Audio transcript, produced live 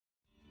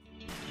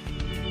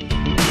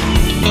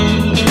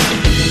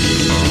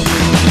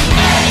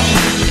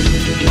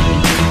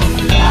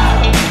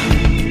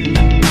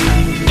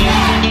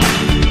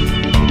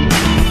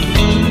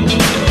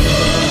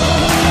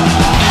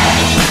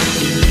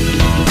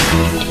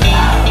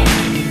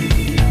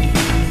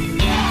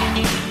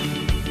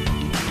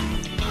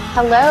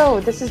Hello,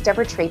 this is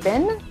Deborah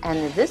Trapin,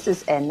 and this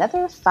is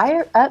another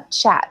Fire Up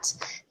Chat.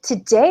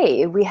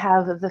 Today, we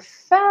have the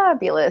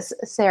fabulous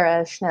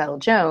Sarah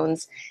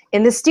Schnell-Jones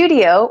in the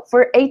studio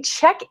for a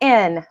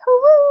check-in.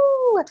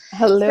 Woo-hoo!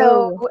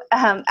 Hello. So,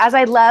 as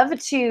I love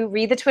to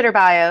read the Twitter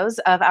bios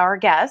of our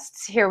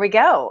guests, here we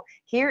go.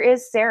 Here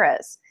is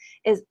Sarah's.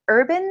 Is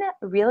urban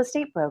real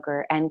estate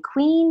broker and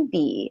queen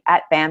bee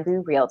at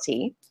Bamboo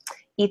Realty,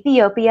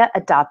 Ethiopia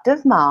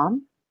adoptive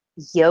mom,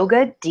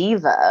 yoga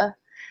diva,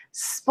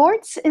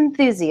 sports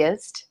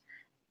enthusiast,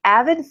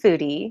 avid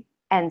foodie,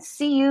 and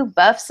CU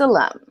Buffs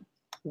alum.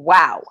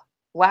 Wow.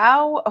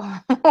 Wow.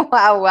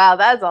 Wow.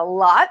 That's a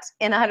lot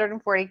in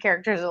 140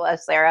 characters or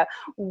less, Sarah.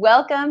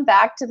 Welcome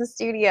back to the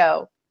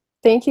studio.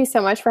 Thank you so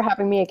much for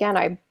having me again.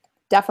 I'm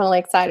definitely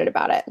excited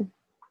about it.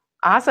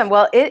 Awesome.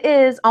 Well, it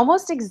is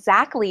almost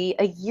exactly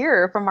a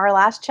year from our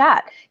last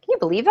chat. Can you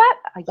believe that?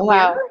 A year?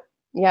 Wow.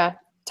 Yeah.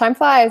 Time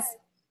flies.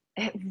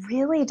 It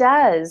really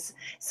does.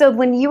 So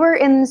when you were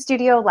in the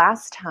studio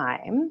last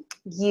time,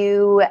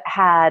 you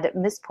had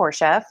Miss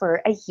Portia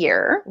for a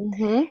year,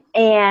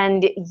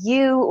 and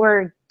you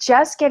were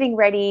just getting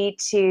ready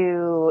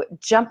to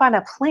jump on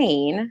a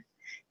plane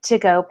to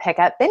go pick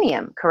up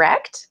Biniam,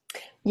 correct?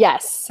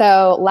 Yes.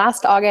 So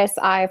last August,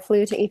 I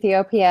flew to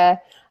Ethiopia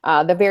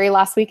the very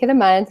last week of the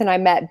month, and I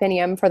met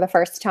Biniam for the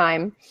first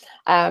time.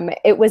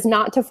 It was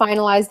not to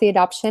finalize the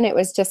adoption. It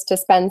was just to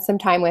spend some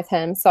time with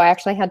him. So I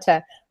actually had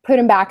to put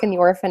him back in the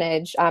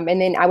orphanage. And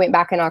then I went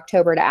back in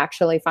October to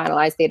actually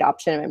finalize the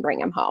adoption and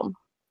bring him home.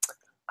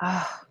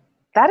 Oh,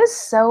 that is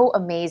so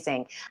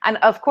amazing. And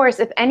of course,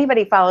 if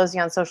anybody follows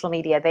you on social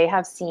media, they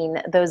have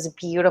seen those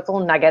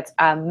beautiful nuggets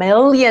a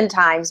million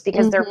times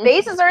because their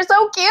faces are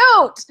so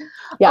cute.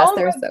 Yes, oh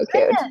they're so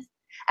cute.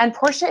 And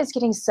Portia is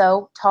getting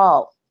so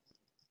tall.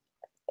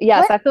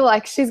 Yes, I feel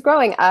like she's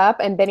growing up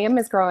and Biniam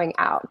is growing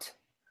out.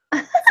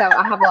 So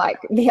I have like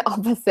the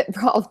opposite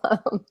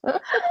problem. I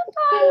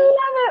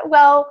love it.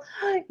 Well,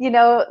 you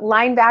know,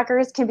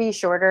 linebackers can be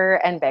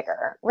shorter and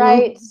bigger,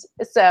 right?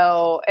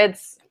 So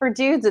it's for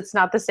dudes, it's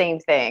not the same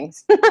thing.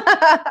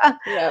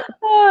 Yep.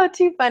 Oh,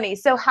 too funny.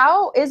 So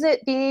how is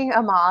it being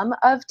a mom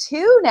of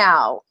two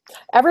now?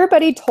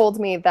 Everybody told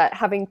me that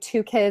having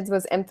two kids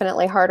was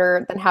infinitely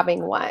harder than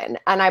having one.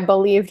 And I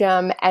believed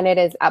them, and it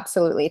is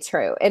absolutely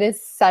true. It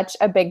is such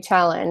a big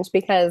challenge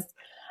because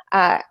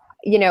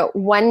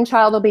one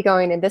child will be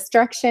going in this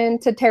direction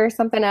to tear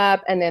something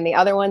up, and then the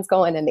other one's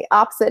going in the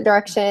opposite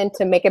direction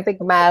to make a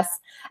big mess,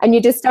 and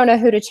you just don't know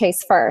who to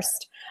chase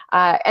first.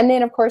 And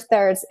then, of course,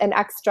 there's an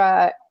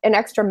extra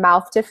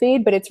mouth to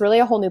feed, but it's really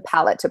a whole new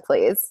palate to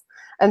please.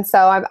 And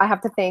so I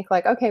have to think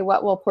like, okay,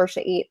 what will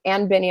Portia eat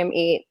and Biniam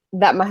eat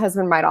that my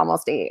husband might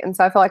almost eat? And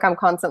so I feel like I'm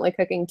constantly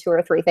cooking 2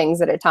 or 3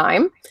 things at a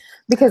time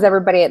because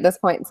everybody at this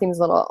point seems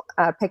a little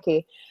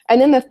picky. And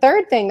then the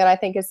third thing that I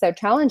think is so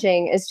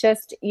challenging is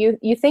just you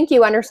think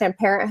you understand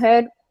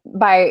parenthood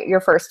by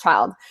your first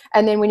child.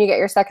 And then when you get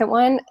your second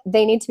one,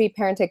 they need to be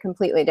parented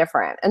completely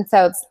different. And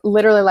so it's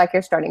literally like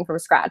you're starting from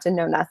scratch and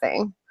know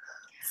nothing.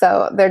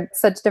 So they're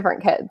such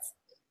different kids.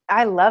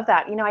 I love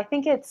that. You know, I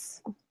think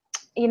it's,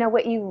 you know,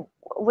 what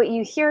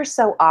you hear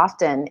so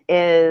often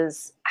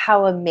is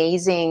how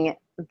amazing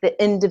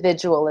the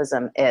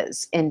individualism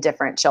is in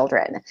different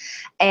children.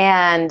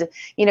 And,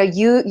 you know,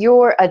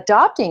 you're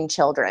adopting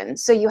children.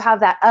 So you have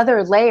that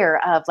other layer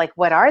of like,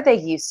 what are they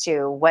used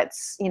to?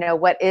 What's, you know,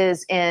 what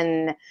is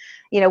in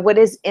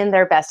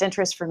their best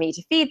interest for me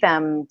to feed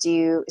them?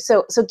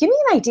 So give me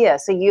an idea.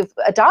 So you've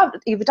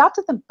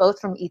adopted them both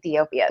from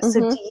Ethiopia.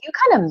 So do you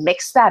kind of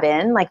mix that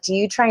in? Like, do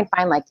you try and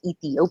find like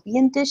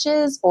Ethiopian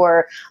dishes,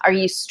 or are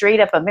you straight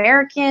up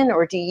American,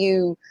 or do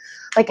you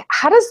like,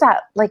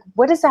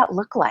 what does that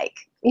look like?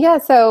 Yeah,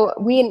 so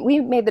we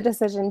made the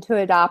decision to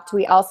adopt.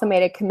 We also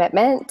made a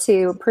commitment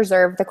to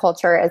preserve the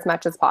culture as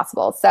much as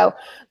possible. So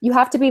you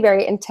have to be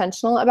very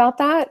intentional about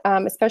that,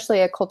 especially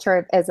a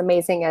culture as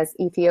amazing as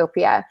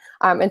Ethiopia.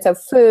 And so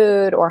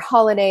food or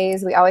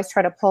holidays, we always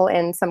try to pull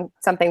in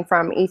something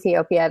from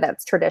Ethiopia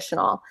that's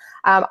traditional.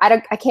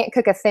 I can't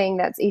cook a thing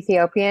that's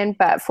Ethiopian,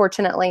 but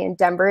fortunately in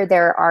Denver,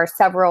 there are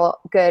several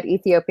good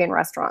Ethiopian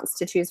restaurants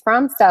to choose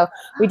from. So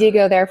we do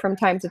go there from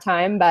time to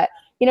time, but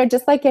you know,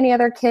 just like any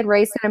other kid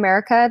raised in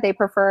America, they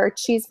prefer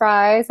cheese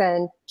fries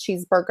and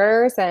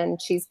cheeseburgers and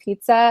cheese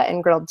pizza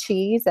and grilled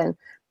cheese and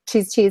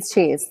cheese.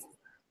 Seems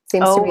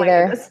to be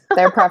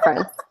their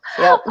preference.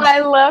 Yep.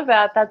 I love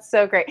that. That's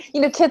so great. You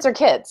know, kids are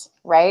kids,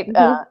 right?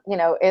 You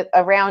know,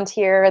 around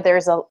here,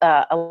 there's a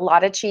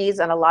lot of cheese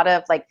and a lot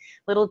of like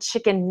little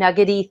chicken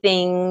nuggety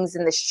things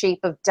in the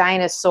shape of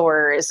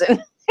dinosaurs.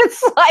 And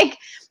it's like,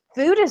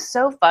 food is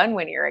so fun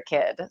when you're a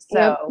kid. So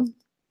Yep.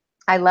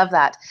 I love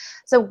that.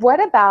 So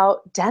what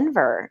about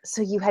Denver?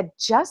 So you had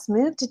just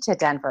moved to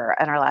Denver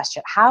in our last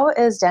trip. How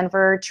is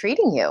Denver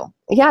treating you?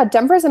 Yeah,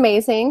 Denver's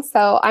amazing.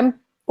 So I'm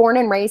born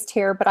and raised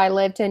here, but I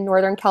lived in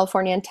Northern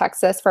California and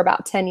Texas for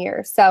about 10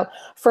 years. So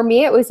for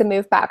me, it was a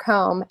move back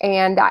home.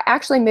 And I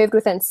actually moved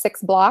within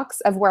 6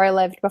 blocks of where I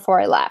lived before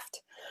I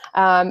left.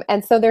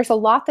 And so there's a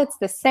lot that's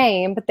the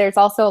same, but there's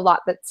also a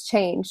lot that's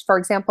changed. For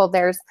example,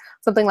 there's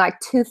something like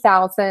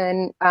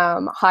 2,000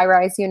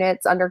 high-rise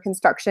units under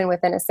construction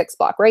within a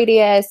 6-block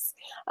radius.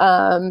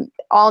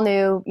 All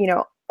new,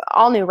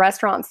 all new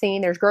restaurant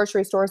scene. There's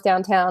grocery stores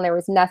downtown. There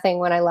was nothing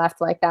when I left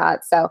like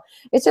that. So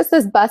it's just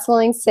this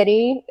bustling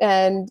city.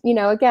 And,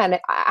 again,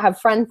 I have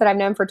friends that I've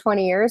known for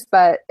 20 years,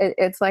 but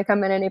it's like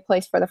I'm in a new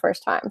place for the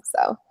first time.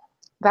 So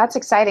that's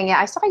exciting. Yeah,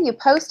 I saw you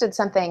posted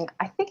something,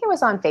 I think it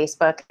was on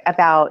Facebook,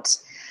 about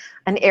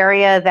an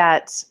area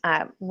that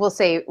we'll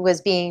say was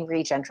being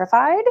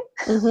regentrified.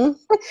 Mm-hmm.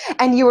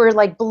 And you were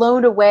like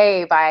blown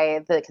away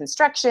by the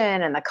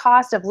construction and the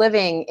cost of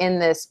living in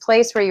this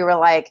place where you were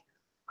like,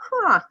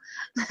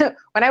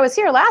 when I was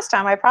here last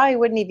time, I probably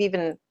wouldn't have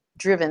even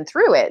driven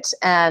through it.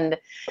 And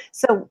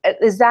so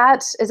is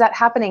that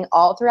happening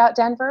all throughout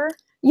Denver?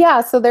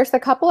 Yeah, so there's a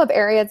couple of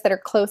areas that are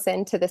close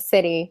into the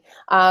city.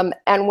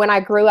 And when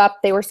I grew up,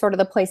 they were sort of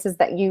the places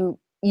that you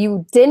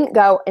didn't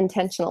go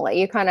intentionally.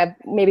 You kind of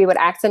maybe would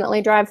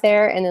accidentally drive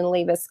there and then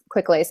leave as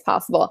quickly as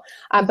possible.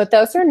 But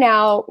those are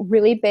now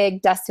really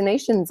big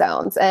destination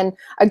zones. And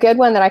a good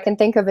one that I can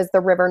think of is the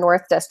River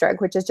North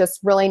District, which is just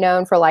really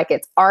known for like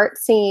its art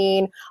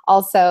scene,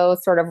 also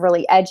sort of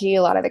really edgy.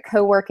 A lot of the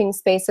co-working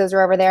spaces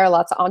are over there,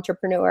 lots of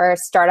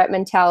entrepreneurs, startup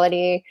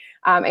mentality,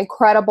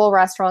 incredible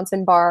restaurants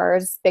and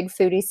bars, big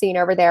foodie scene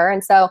over there.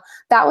 And so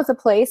that was a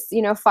place,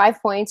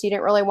 5 Points, you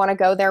didn't really want to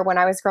go there when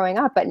I was growing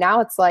up, but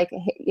now it's like,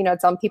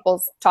 it's on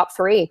people's top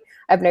 3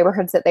 of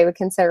neighborhoods that they would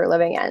consider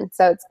living in.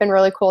 So it's been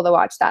really cool to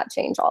watch that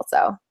change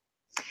also.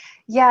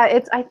 Yeah,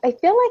 I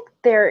feel like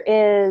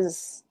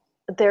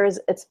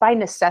it's by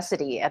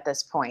necessity at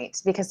this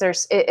point, because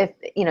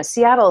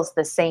Seattle's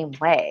the same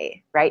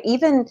way, right?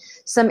 Even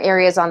some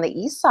areas on the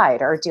east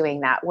side are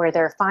doing that, where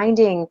they're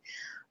finding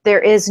there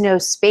is no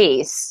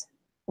space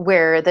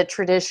where the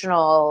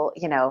traditional,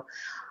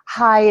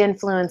 high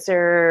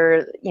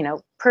influencer,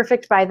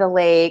 perfect by the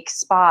lake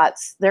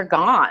spots, they're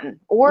gone,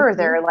 or mm-hmm.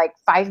 they're like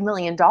 $5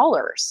 million,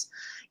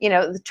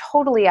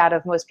 totally out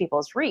of most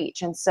people's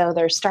reach. And so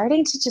they're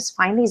starting to just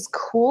find these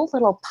cool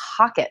little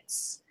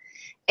pockets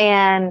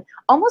and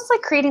almost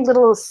like creating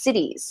little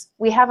cities.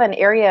 We have an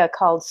area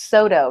called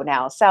SoDo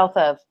now, south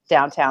of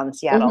downtown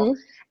Seattle.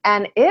 Mm-hmm.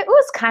 And it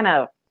was kind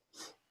of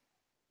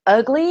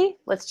ugly.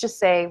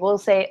 We'll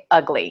say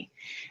ugly.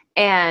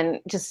 And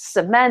just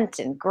cement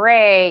and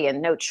gray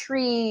and no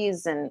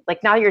trees and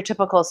like not your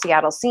typical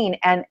Seattle scene.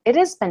 And it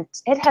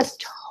has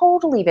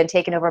totally been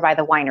taken over by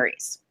the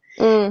wineries.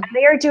 And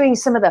they are doing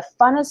some of the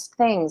funnest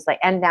things,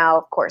 and now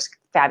of course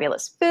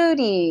fabulous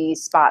foodie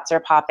spots are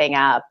popping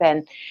up,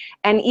 and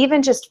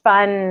even just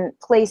fun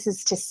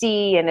places to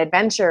see and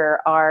adventure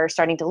are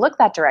starting to look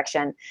that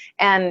direction.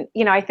 And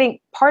I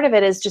think part of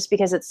it is just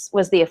because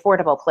was the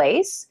affordable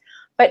place,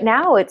 but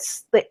now it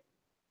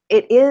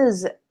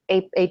is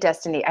a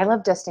destiny. I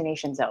love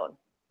Destination Zone.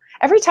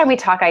 Every time we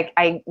talk,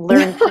 I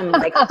learn some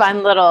like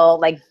fun little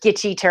like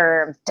gitchy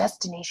term,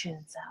 Destination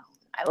Zone.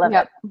 I love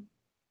it.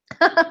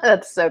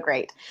 That's so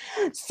great.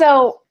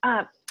 So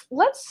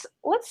let's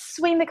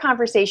swing the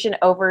conversation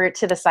over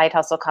to the side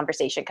hustle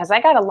conversation, because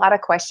I got a lot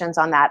of questions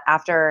on that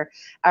after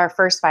our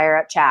first Fire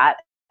Up chat.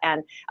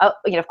 And,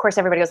 of course,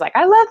 everybody was like,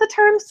 I love the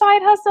term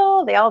side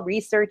hustle. They all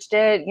researched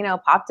it,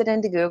 popped it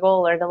into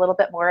Google, learned a little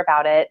bit more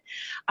about it.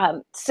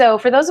 So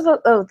for those of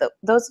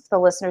the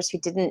listeners who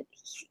didn't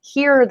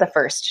hear the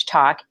first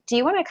talk, do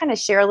you want to kind of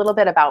share a little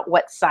bit about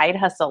what side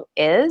hustle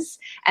is?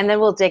 And then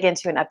we'll dig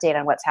into an update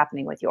on what's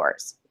happening with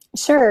yours.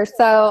 Sure.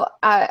 So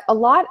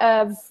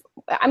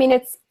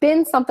it's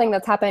been something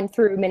that's happened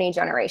through many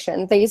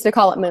generations. They used to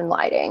call it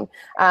moonlighting.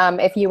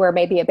 If you were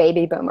maybe a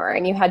baby boomer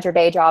and you had your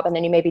day job and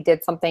then you maybe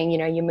did something, you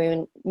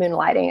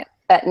moonlighting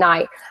at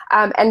night.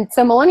 And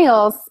so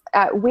millennials,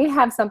 we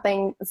have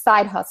something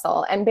side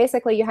hustle. And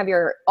basically you have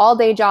your all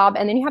day job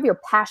and then you have your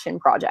passion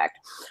project,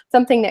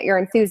 something that you're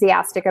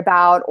enthusiastic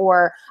about,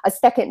 or a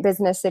second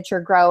business that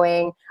you're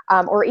growing,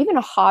 or even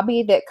a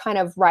hobby that kind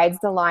of rides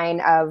the line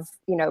of,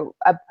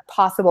 a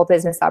possible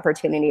business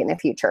opportunity in the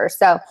future.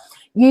 So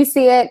you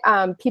see it,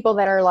 people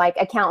that are like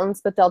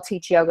accountants, but they'll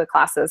teach yoga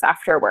classes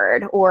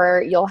afterward,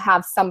 or you'll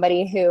have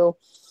somebody who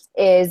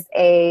is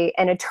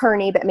an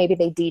attorney, but maybe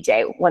they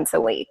DJ once a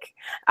week.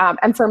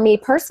 And for me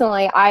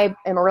personally, I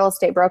am a real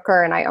estate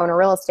broker and I own a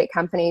real estate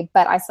company,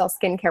 but I sell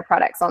skincare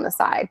products on the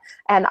side,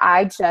 and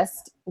I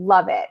just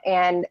love it.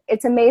 And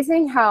it's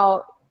amazing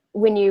how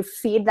when you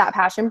feed that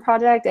passion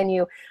project and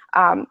you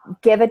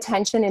give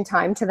attention and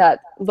time to that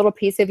little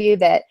piece of you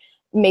that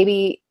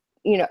maybe,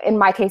 in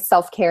my case,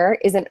 self-care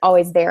isn't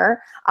always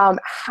there,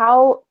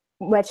 how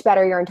much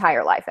better your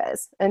entire life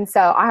is. And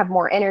so I have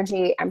more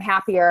energy, I'm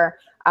happier,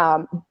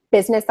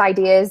 business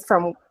ideas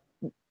from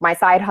my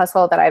side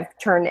hustle that I've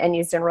turned and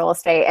used in real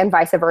estate, and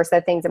vice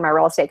versa, things in my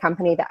real estate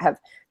company that have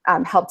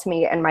helped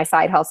me in my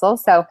side hustle.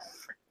 So,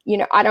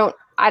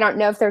 I don't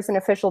know if there's an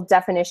official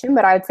definition,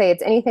 but I would say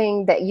it's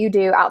anything that you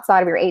do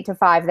outside of your 8 to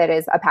 5 that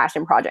is a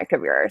passion project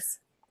of yours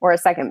or a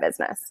second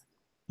business.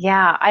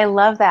 Yeah, I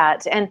love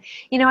that. And,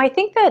 I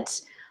think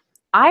that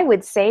I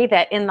would say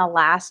that in the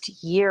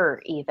last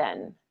year,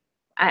 even,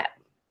 I,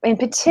 in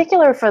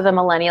particular for the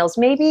millennials,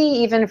 maybe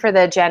even for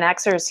the Gen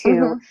Xers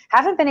who Mm-hmm.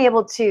 haven't been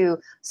able to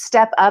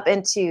step up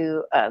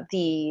into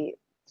the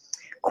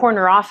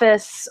corner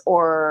office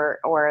or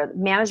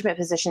management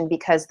position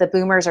because the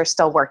boomers are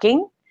still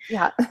working,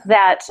 Yeah.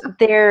 that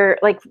they're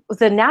like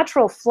the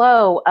natural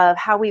flow of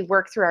how we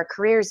work through our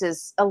careers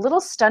is a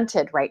little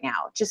stunted right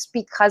now just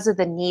because of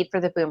the need for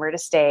the boomer to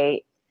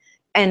stay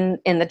in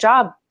the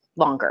job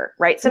longer,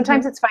 right? Mm-hmm.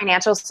 Sometimes it's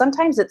financial,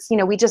 sometimes it's,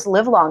 we just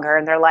live longer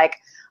and they're like,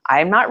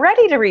 I'm not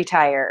ready to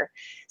retire.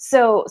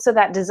 So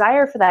that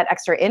desire for that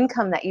extra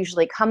income that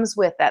usually comes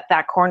with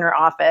that corner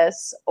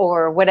office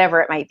or whatever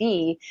it might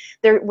be,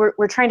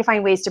 we're trying to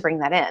find ways to bring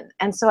that in.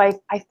 And so I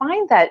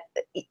find that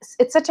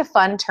it's such a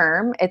fun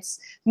term. It's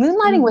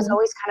moonlighting was Mm-hmm.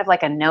 always kind of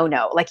like a no.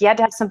 Like you had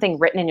to have something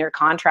written in your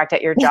contract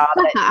at your job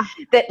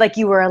that like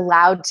you were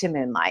allowed to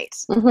moonlight.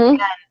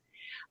 Mm-hmm.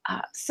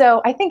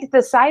 So I think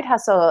the side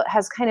hustle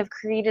has kind of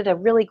created a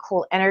really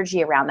cool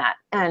energy around that.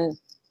 And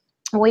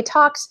we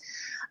talked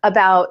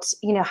about,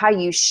 how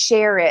you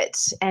share it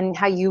and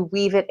how you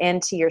weave it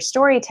into your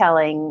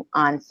storytelling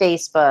on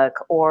Facebook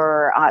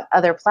or on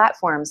other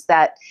platforms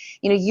that,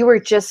 you were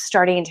just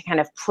starting to kind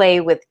of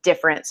play with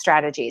different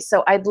strategies.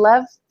 So I'd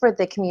love for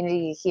the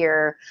community to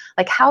hear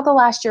like how the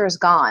last year has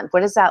gone.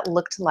 What has that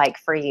looked like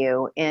for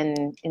you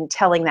in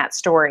telling that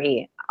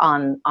story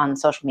on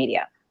social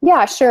media?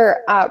 Yeah,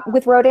 sure.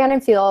 With Rodan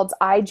and Fields,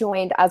 I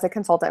joined as a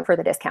consultant for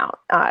the discount.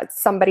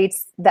 Somebody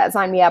that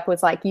signed me up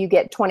was like, you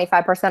get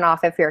 25%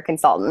 off if you're a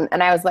consultant.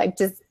 And I was like,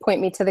 just point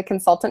me to the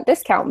consultant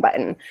discount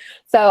button.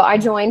 So I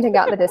joined and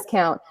got the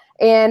discount.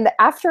 And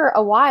after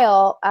a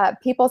while,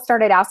 people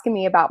started asking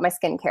me about my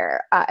skincare.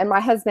 And my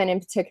husband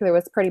in particular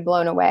was pretty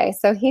blown away.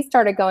 So he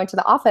started going to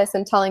the office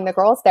and telling the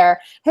girls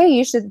there, hey,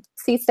 you should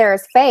see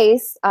Sarah's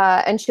face.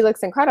 And she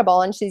looks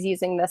incredible. And she's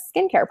using this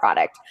skincare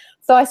product.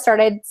 So I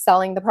started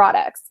selling the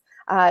products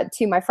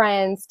to my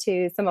friends,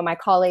 to some of my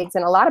colleagues,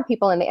 and a lot of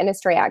people in the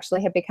industry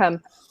actually have become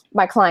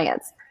my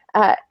clients.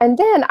 And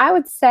then I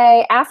would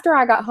say after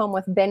I got home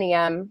with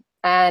Binium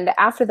and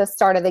after the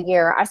start of the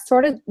year, I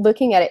started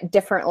looking at it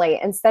differently.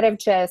 Instead of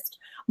just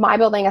my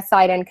building a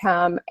side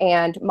income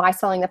and my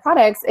selling the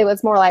products, it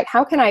was more like,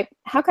 how can I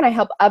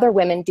help other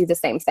women do the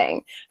same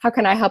thing? How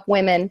can I help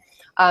women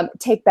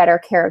take better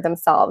care of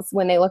themselves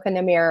when they look in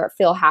the mirror,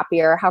 feel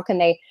happier? How can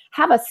they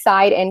have a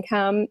side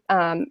income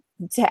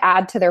to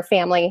add to their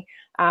family,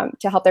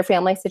 to help their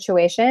family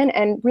situation?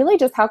 And really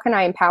just how can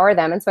I empower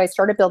them? And so I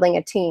started building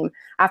a team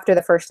after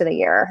the first of the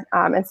year.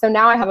 And so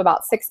now I have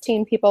about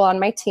 16 people on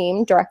my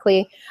team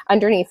directly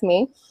underneath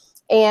me.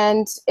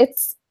 And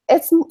it's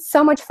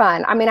so much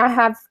fun. I mean, I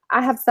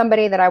have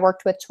somebody that I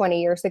worked with 20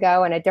 years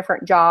ago in a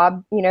different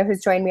job,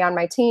 who's joined me on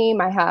my team.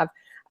 I have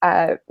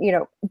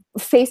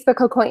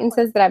Facebook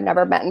acquaintances that I've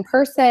never met in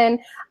person.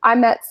 I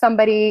met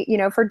somebody,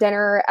 for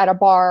dinner at a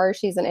bar.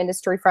 She's an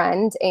industry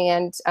friend,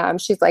 and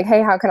she's like,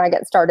 hey, how can I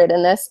get started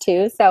in this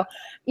too? So,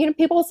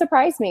 people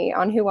surprise me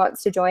on who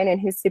wants to join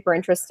and who's super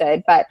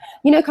interested. But,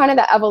 kind of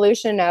the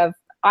evolution of,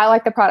 I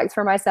like the products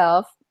for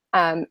myself,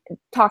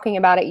 talking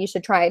about it, you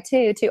should try it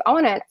too, to I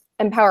want to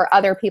empower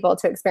other people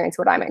to experience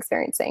what I'm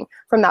experiencing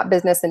from that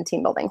business and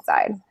team building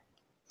side.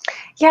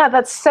 Yeah,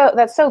 that's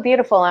so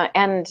beautiful.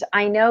 And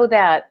I know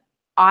that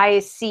I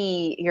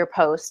see your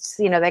posts,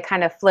 they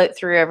kind of float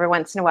through every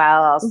once in a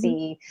while. I'll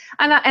see,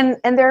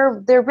 and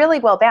they're really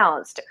well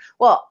balanced.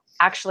 Well,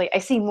 actually, I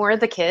see more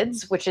of the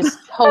kids, which is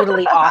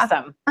totally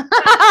awesome.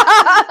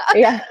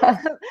 Yeah.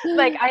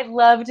 Like I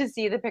love to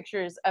see the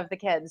pictures of the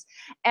kids.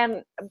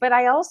 But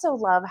I also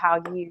love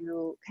how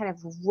you kind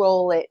of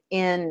roll it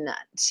in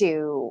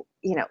to,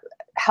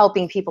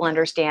 helping people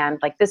understand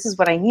like this is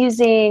what I'm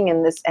using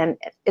and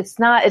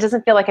it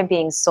doesn't feel like I'm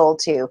being sold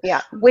to,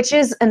 which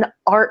is an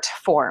art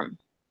form,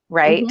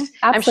 right?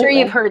 I'm sure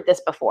you've heard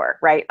this before,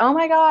 right? Oh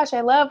my gosh,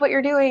 I love what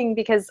you're doing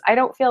because I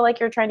don't feel like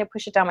you're trying to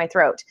push it down my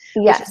throat,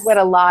 which is what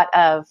a lot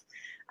of,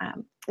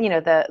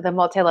 the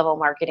multi-level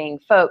marketing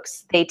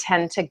folks, they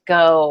tend to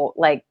go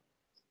like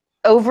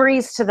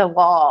ovaries to the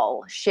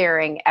wall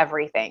sharing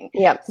everything.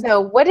 Yep.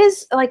 So what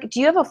is like, do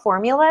you have a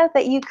formula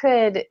that you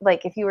could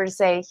like, if you were to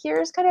say,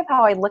 here's kind of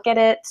how I look at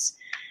it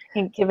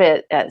and give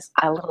it as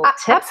a little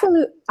tip?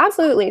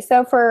 Absolutely.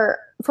 So for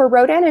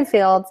Rodan and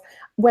Fields,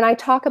 when I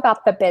talk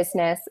about the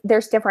business,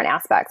 there's different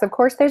aspects. Of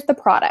course, there's the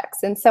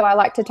products. And so I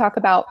like to talk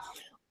about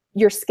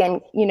your skin,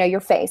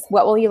 your face.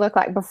 What will you look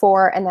like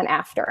before and then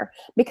after?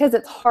 Because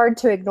it's hard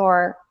to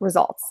ignore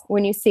results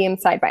when you see them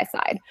side by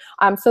side.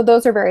 So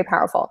those are very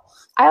powerful.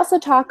 I also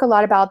talk a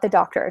lot about the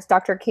doctors.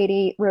 Dr.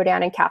 Katie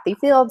Rodan and Kathy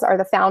Fields are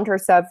the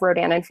founders of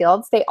Rodan and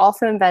Fields. They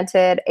also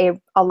invented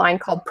a line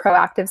called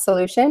Proactive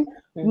Solution.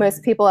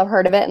 Most people have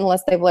heard of it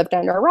unless they've lived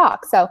under a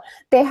rock. So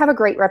they have a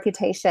great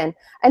reputation.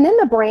 And then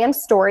the brand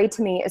story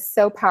to me is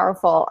so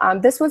powerful.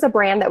 This was a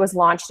brand that was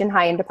launched in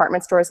high-end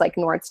department stores like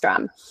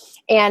Nordstrom.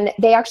 And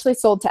they actually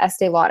sold to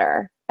Estee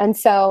Lauder. And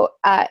so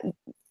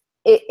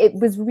it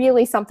was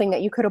really something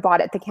that you could have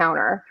bought at the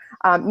counter.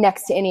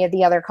 next to any of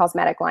the other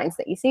cosmetic lines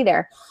that you see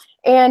there.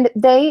 And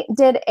they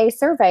did a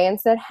survey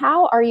and said,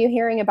 how are you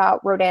hearing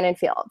about Rodan and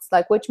Fields?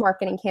 Like, which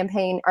marketing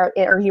campaign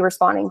are you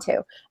responding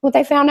to? What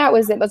they found out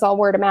was it was all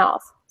word of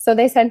mouth. So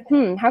they said,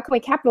 how can we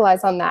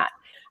capitalize on that?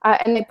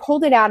 And they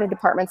pulled it out of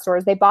department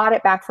stores. They bought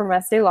it back from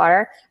Estee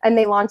Lauder, and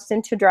they launched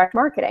into direct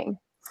marketing.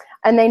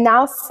 And they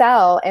now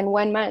sell in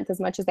 1 month as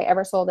much as they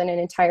ever sold in an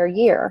entire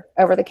year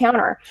over the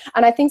counter.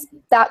 And I think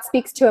that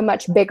speaks to a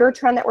much bigger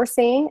trend that we're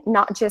seeing,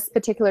 not just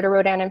particular to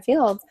Rodan and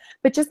Fields,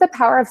 but just the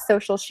power of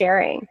social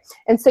sharing.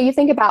 And so you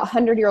think about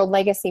 100-year-old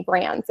legacy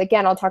brands.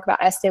 Again, I'll talk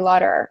about Estee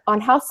Lauder,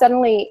 on how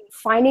suddenly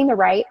finding the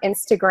right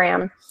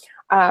Instagram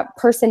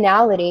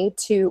personality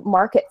to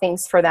market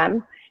things for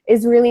them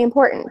is really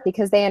important,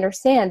 because they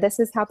understand this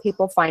is how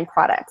people find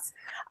products.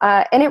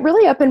 And it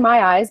really opened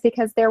my eyes,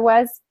 because there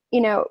was,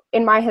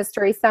 in my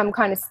history, some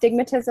kind of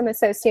stigmatism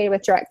associated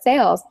with direct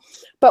sales.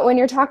 But when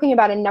you're talking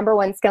about a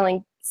 #1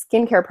 selling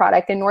skincare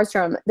product in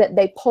Nordstrom that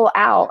they pull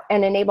out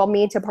and enable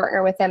me to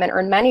partner with them and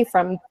earn money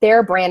from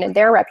their brand and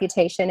their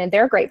reputation and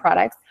their great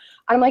products,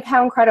 I'm like,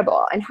 how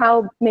incredible, and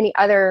how many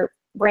other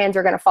brands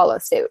are going to follow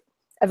suit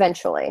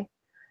eventually.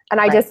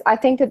 And I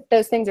think that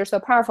those things are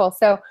so powerful.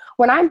 So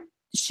when I'm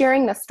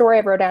sharing the story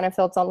of Rodan and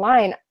Fields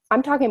online,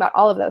 I'm talking about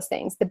all of those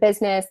things: the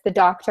business, the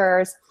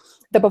doctors,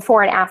 the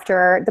before and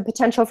after, the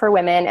potential for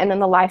women, and then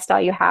the lifestyle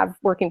you have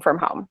working from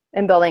home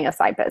and building a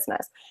side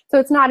business. So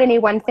it's not any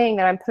one thing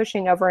that I'm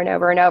pushing over and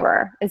over and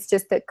over. It's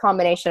just the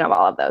combination of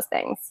all of those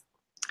things.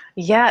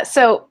 Yeah.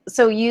 So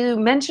you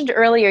mentioned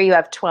earlier you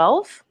have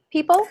 12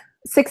 people?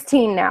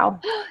 16 now.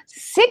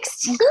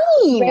 16.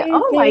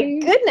 Oh my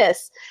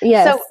goodness.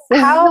 Yes. So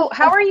how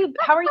are you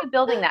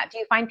building that? Do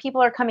you find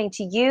people are coming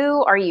to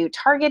you? Are you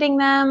targeting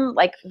them?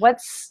 Like,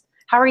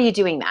 how are you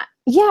doing that?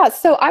 Yeah,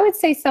 so I would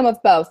say some of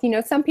both.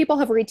 Some people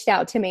have reached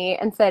out to me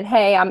and said,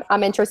 hey,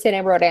 I'm interested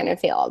in Rodan and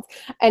Fields.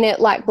 And it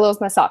like blows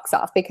my socks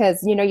off,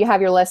 because, you have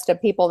your list of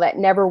people that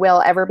never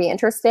will ever be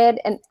interested.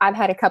 And I've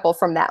had a couple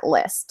from that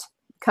list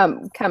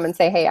come and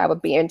say, hey, I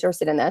would be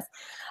interested in this.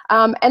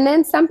 And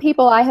then some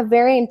people I have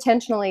very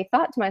intentionally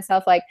thought to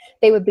myself, like,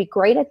 they would be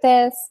great at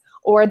this,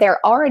 or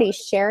they're already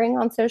sharing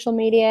on social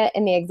media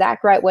in the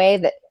exact right way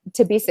that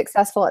to be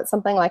successful at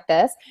something like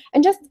this,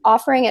 and just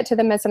offering it to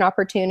them as an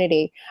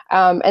opportunity.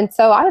 And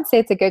so I would say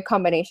it's a good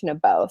combination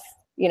of both,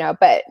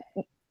 but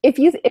if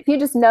you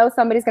just know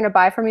somebody's going to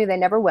buy from you, they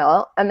never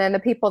will. And then the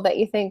people that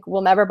you think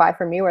will never buy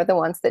from you are the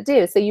ones that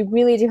do. So you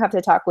really do have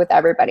to talk with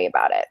everybody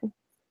about it.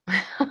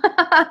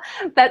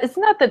 That is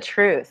not the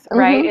truth,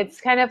 right? Mm-hmm. It's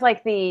kind of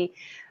like the,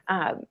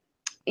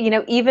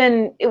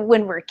 even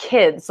when we're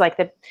kids, like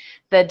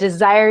the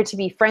desire to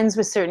be friends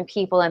with certain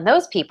people, and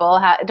those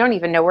people don't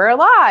even know we're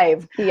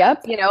alive.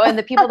 Yep. And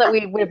the people that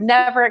we would have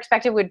never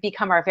expected would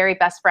become our very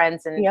best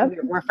friends, and yep.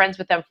 we're friends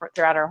with them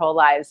throughout our whole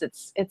lives.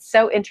 It's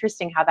so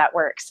interesting how that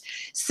works.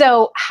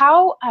 So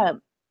how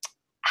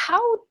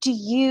do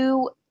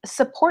you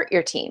support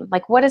your team?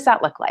 Like, what does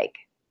that look like?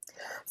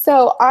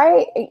 So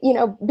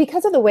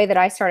because of the way that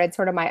I started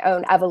sort of my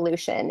own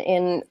evolution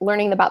in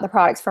learning about the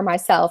products for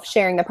myself,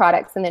 sharing the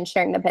products, and then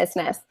sharing the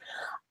business,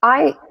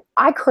 I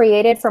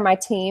created for my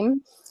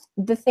team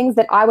the things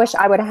that I wish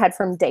I would have had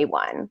from day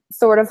one.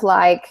 Sort of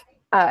like,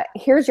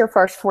 here's your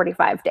first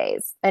 45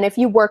 days. And if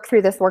you work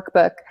through this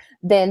workbook,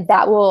 then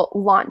that will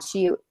launch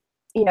you,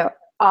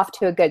 off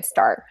to a good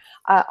start.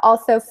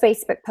 Also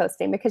Facebook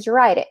posting, because you're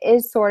right, it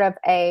is sort of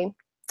a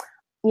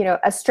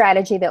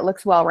strategy that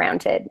looks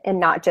well-rounded and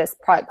not just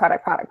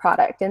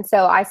product. And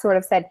so I sort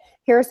of said,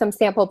 here are some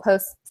sample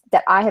posts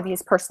that I have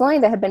used personally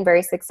that have been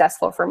very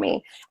successful for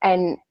me,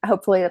 and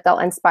hopefully that they'll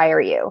inspire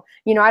you.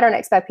 I don't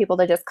expect people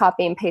to just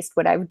copy and paste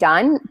what I've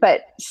done,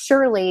 but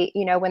surely,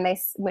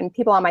 when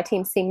people on my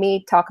team see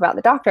me talk about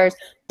the doctors,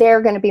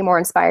 they're going to be more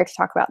inspired to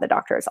talk about the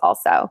doctors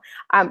also.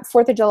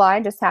 4th of July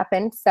just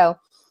happened. So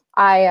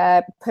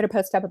I put a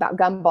post up about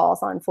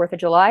gumballs on 4th of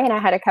July, and I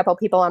had a couple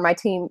people on my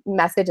team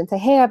message and say,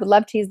 hey, I would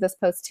love to use this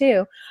post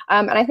too.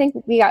 And I think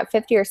we got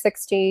 50 or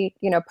 60,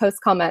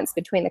 post comments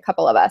between the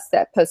couple of us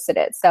that posted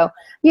it. So,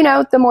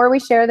 the more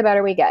we share, the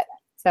better we get.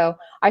 So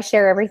I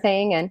share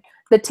everything, and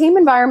the team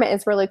environment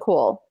is really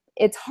cool.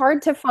 It's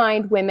hard to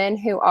find women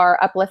who are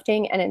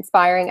uplifting and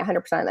inspiring 100%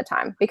 of the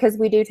time, because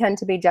we do tend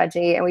to be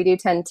judgy, and we do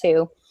tend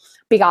to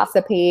be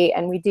gossipy,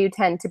 and we do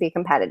tend to be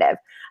competitive.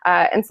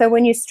 And so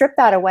when you strip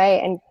that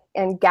away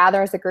and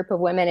gather as a group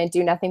of women and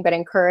do nothing but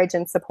encourage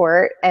and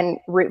support and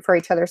root for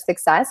each other's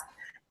success,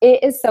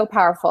 it is so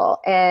powerful.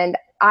 And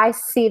I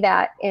see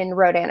that in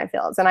Rodan and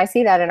Fields, and I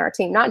see that in our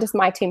team, not just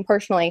my team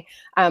personally,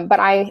 but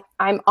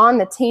I'm on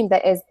the team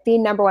that is the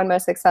 #1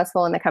 most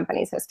successful in the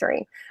company's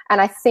history.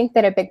 And I think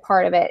that a big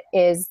part of it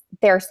is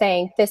they're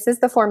saying, this is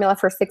the formula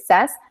for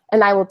success,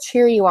 and I will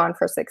cheer you on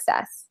for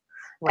success.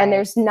 Right. And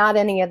there's not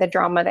any of the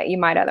drama that you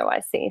might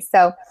otherwise see.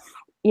 So,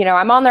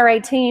 I'm on the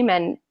right team,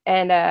 and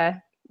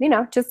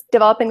just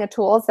developing the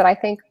tools that I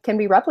think can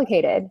be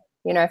replicated.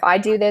 If I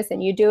do this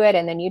and you do it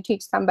and then you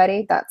teach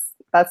somebody,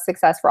 that's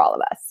success for all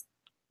of us.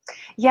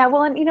 Yeah,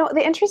 well, and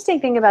the interesting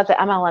thing about the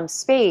MLM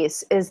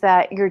space is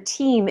that your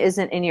team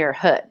isn't in your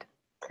hood.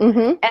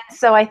 Mm-hmm. And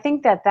so I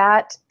think that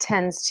that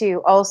tends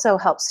to also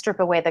help strip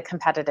away the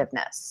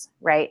competitiveness,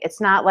 right? It's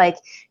not like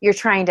you're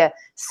trying to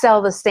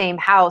sell the same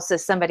house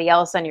as somebody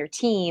else on your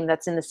team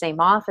that's in the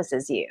same office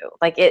as you.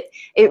 Like it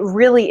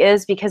really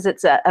is, because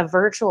it's a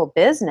virtual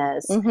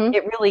business. Mm-hmm.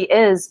 It really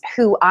is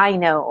who I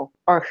know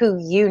or who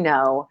you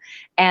know,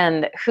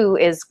 and who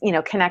is,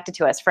 connected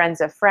to us, friends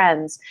of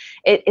friends.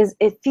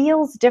 It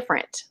feels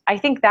different. I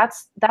think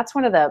that's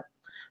one of the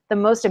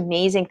most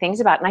amazing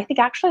things about it. And I think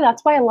actually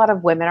that's why a lot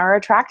of women are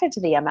attracted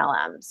to the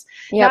MLMs.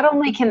 Yep. Not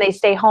only can they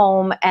stay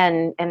home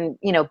and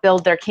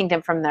build their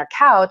kingdom from their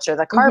couch or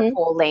the Mm-hmm.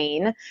 carpool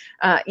lane,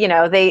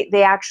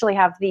 they actually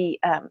have the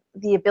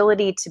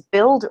ability to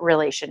build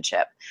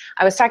relationship.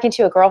 I was talking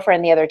to a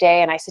girlfriend the other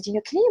day, and I said, can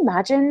you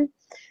imagine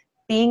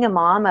being a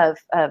mom of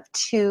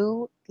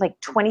two, like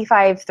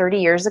 25, 30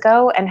 years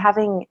ago, and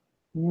having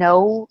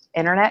no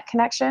internet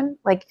connection,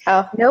 like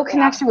no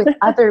connection with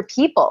other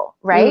people,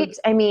 right?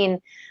 I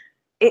mean,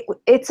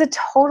 it's a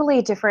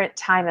totally different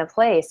time and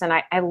place. And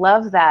I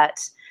love that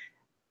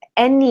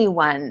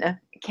anyone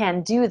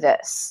can do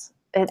this.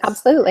 It's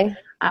Absolutely.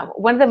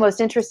 one of the most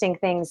interesting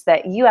things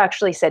that you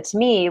actually said to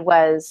me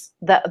was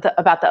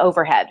about the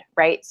overhead,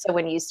 right? So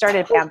when you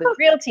started Bamboo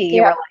Realty,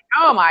 you were like,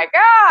 oh my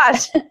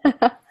gosh.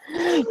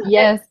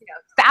 Yes.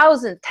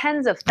 Thousands,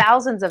 tens of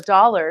thousands of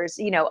dollars,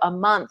 a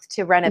month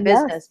to run a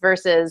business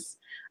versus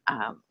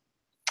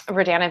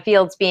Rodan &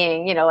 Fields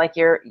being, like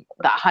you're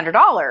the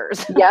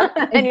 $100.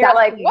 Yep. And you're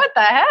like, what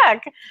the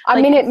heck?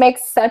 I mean, it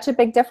makes such a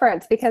big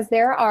difference, because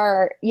there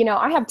are,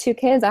 I have 2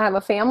 kids, I have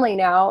a family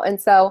now. And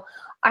so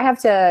I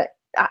have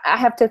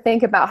to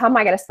think about, how am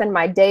I going to spend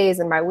my days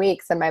and my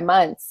weeks and my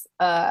months?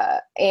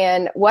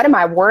 And what am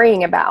I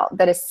worrying about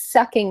that is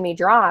sucking me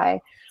dry?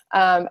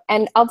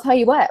 And I'll tell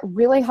you what,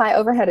 really high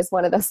overhead is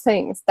one of those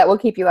things that will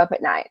keep you up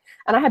at night.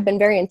 And I have been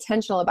very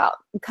intentional about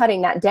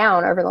cutting that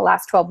down over the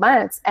last 12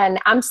 months, and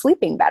I'm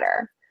sleeping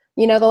better.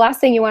 The last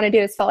thing you want to do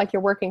is feel like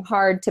you're working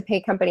hard to pay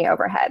company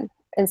overhead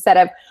instead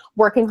of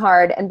working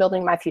hard and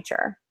building my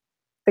future,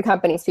 the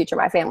company's future,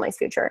 my family's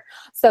future.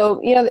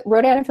 So,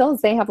 Rodan &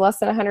 Fields, they have less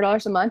than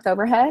 $100 a month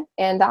overhead.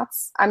 And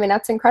that's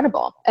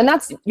incredible. And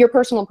that's your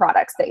personal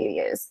products that you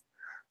use,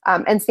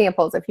 and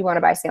samples if you want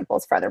to buy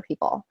samples for other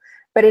people.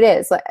 But it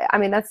is,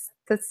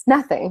 that's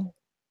nothing.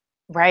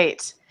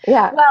 Right.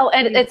 Yeah. Well,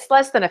 and it's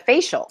less than a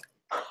facial.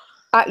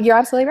 You're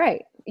absolutely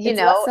right. It's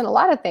less than a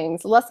lot of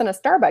things, less than a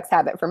Starbucks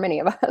habit for many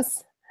of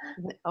us.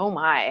 Oh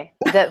my,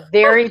 that's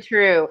very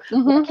true.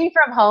 Working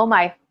from home,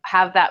 I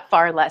have that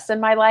far less in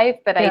my life,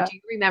 but I do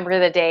remember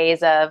the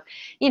days of,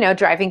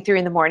 driving through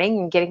in the morning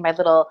and getting my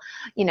little,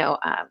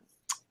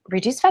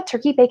 reduced fat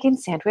turkey bacon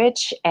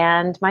sandwich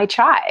and my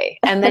chai,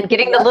 and then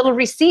getting the little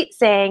receipt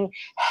saying,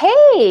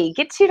 hey,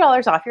 get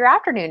 $2 off your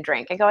afternoon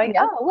drink, and going,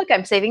 oh, look,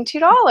 I'm saving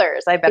 $2.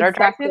 I better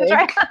drive through the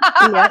drive.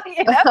 That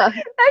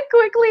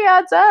quickly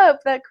adds up.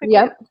 That quickly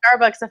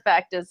Starbucks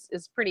effect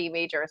is pretty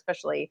major,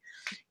 especially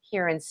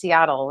here in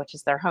Seattle, which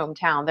is their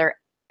hometown. They're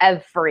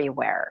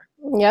everywhere.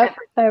 Yep.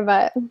 I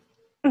bet.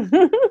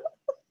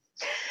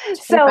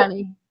 So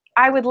funny.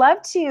 I would love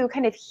to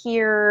kind of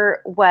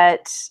hear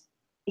what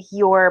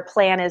your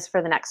plan is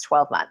for the next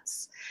 12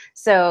 months.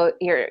 So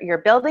you're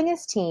building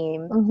this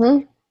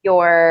team.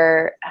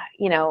 You're,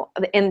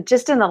 in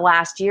the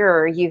last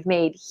year, you've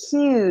made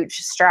huge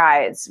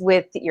strides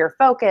with your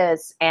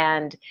focus,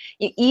 and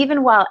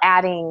even while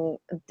adding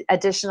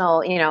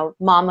additional,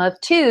 mom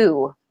of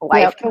 2,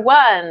 wife to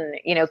 1,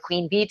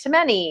 queen bee to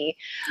many,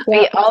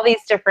 all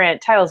these different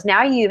titles.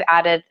 Now you've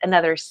added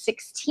another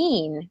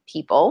 16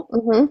 people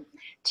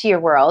to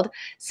your world.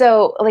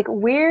 So like,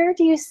 where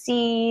do you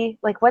see,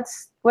 like,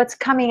 what's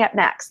coming up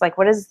next? Like,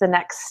 what does the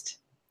next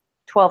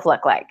 12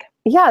 look like?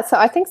 Yeah, so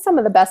I think some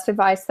of the best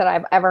advice that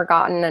I've ever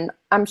gotten, and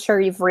I'm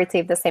sure you've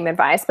received the same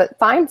advice, but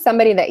find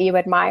somebody that you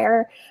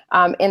admire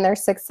in their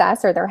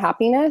success or their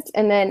happiness,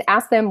 and then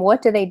ask them,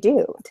 what do they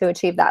do to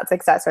achieve that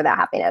success or that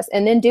happiness,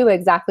 and then do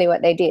exactly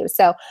what they do.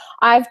 So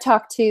I've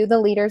talked to the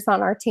leaders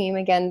on our team.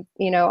 Again,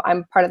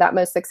 I'm part of that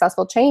most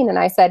successful chain, and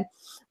I said,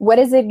 what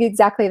is it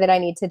exactly that I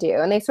need to do?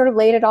 And they sort of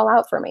laid it all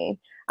out for me.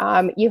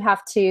 You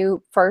have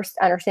to first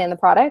understand the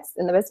products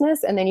in the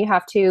business, and then you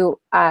have to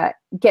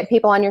get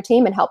people on your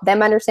team and help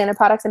them understand the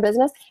products and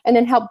business, and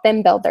then help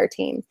them build their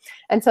team.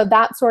 And so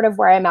that's sort of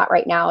where I'm at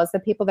right now, is the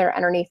people that are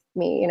underneath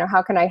me.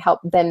 How can I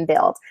help them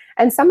build?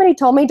 And somebody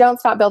told me, don't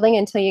stop building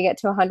until you get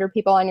to 100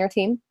 people on your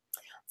team.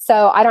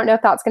 So I don't know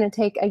if that's going to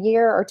take a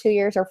year or 2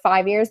 years or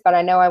 5 years, but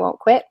I know I won't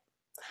quit.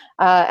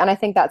 And I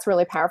think that's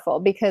really powerful,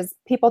 because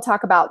people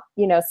talk about,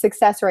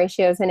 success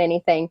ratios in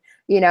anything,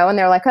 and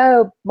they're like,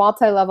 oh,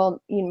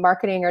 multi-level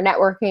marketing or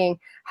networking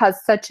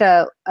has such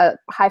a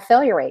high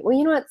failure rate. Well,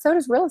 you know what? So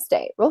does real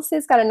estate. Real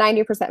estate's got a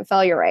 90%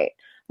 failure rate.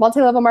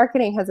 Multi-level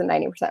marketing has a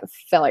 90%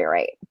 failure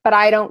rate, but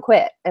I don't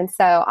quit. And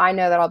so I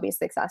know that I'll be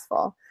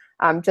successful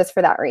just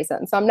for that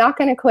reason. So I'm not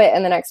going to quit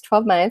in the next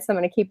 12 months. I'm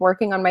going to keep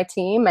working on my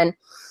team. And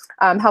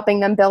helping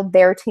them build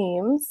their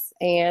teams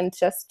and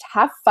just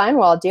have fun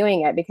while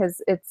doing it,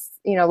 because it's,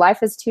 you know,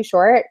 life is too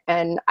short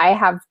and I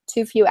have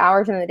too few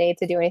hours in the day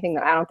to do anything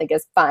that I don't think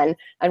is fun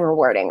and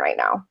rewarding right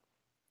now.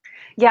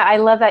 Yeah, I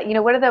love that. You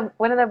know, one of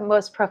the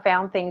most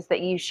profound things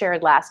that you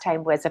shared last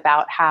time was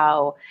about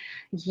how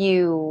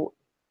you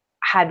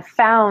had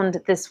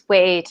found this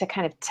way to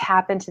kind of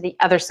tap into the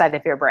other side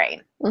of your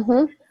brain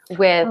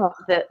with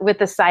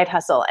the side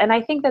hustle. And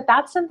I think that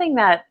that's something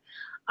that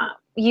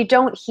you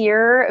don't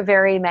hear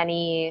very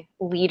many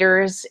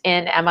leaders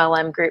in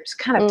MLM groups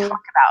kind of talk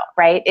about,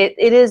 right?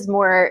 It's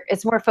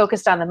more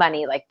focused on the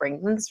money, like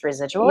bring this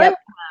residual income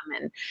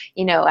and,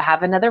 you know,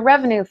 have another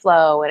revenue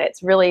flow. And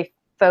it's really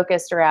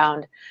focused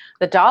around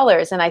the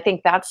dollars. And I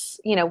think that's,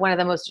 you know, one of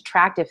the most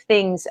attractive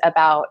things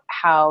about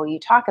how you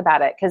talk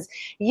about it. Because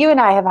you and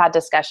I have had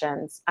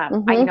discussions.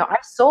 You know,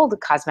 I've sold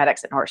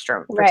cosmetics at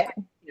Nordstrom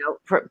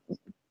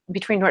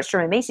between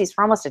Nordstrom and Macy's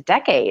for almost a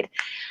decade.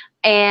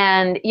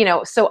 And, you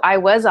know, so I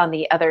was on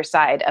the other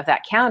side of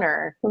that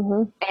counter.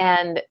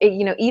 And,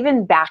 you know,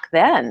 even back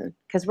then,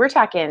 because we're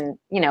talking,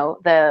 you know,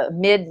 the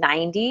mid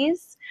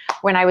 90s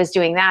when I was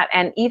doing that.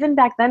 And even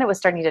back then it was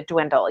starting to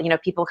dwindle, you know,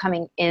 people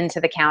coming into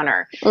the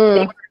counter.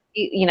 They were,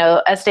 you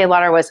know, Estee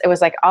Lauder it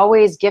was like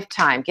always gift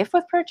time, gift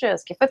with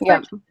purchase, gift with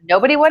purchase.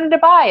 Nobody wanted to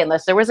buy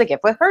unless there was a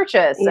gift with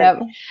purchase.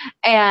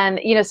 And,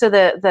 you know, so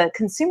the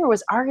consumer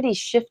was already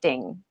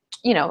shifting,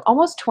 you know,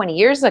 almost 20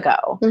 years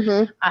ago.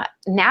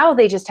 Now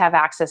they just have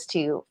access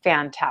to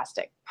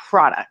fantastic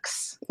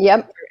products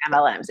through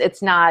MLMs.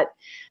 It's not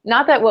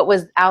that what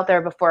was out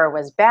there before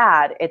was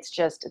bad. It's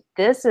just,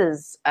 this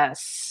is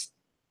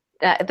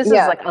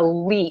like a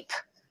leap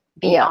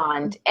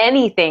beyond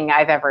anything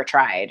I've ever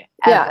tried,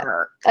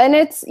 ever. And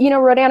it's, you know,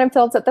 Rodan and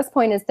Fields at this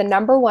point is the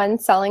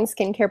 #1 selling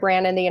skincare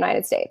brand in the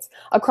United States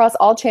across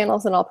all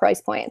channels and all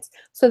price points.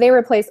 So they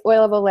replace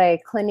Oil of Olay,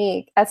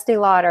 Clinique, Estee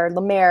Lauder,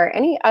 La Mer,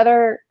 any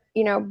other,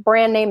 you know,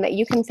 brand name that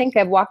you can think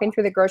of walking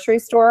through the grocery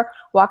store,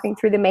 walking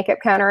through the makeup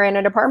counter in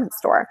a department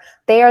store.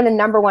 They are the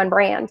 #1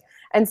 brand.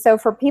 And so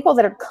for people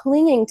that are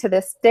clinging to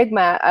this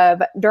stigma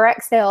of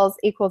direct sales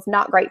equals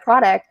not great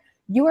product,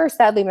 you are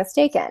sadly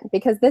mistaken,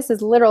 because this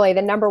is literally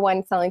the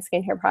 #1 selling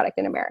skincare product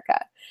in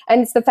America.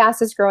 And it's the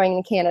fastest growing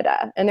in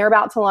Canada. And they're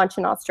about to launch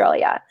in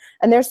Australia.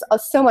 And there's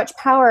so much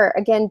power,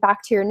 again,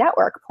 back to your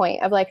network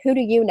point of like, who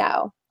do you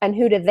know and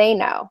who do they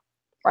know?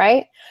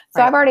 Right?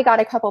 So I've already got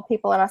a couple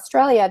people in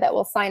Australia that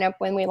will sign up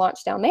when we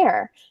launch down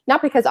there,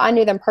 not because I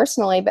knew them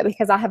personally, but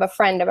because I have a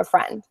friend of a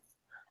friend.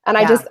 And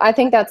I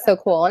think that's so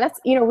cool. And that's,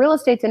 you know, real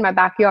estate's in my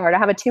backyard. I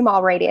have a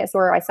 2-mile radius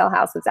where I sell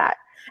houses at.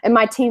 And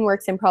my team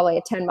works in probably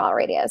a 10-mile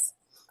radius.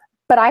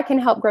 But I can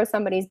help grow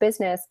somebody's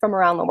business from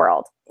around the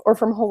world, or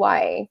from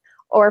Hawaii,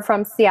 or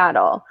from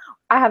Seattle.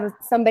 I have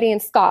somebody in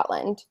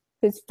Scotland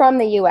who's from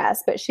the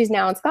US, but she's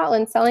now in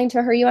Scotland selling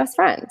to her US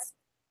friends.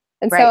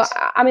 And so,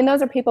 I mean,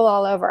 those are people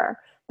all over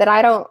that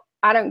I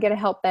don't get to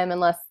help them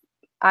unless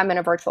I'm in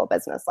a virtual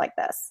business like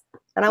this.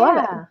 And I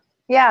love it.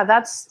 Yeah,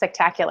 that's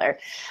spectacular.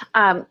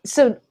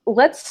 So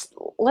let's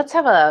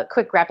have a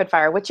quick rapid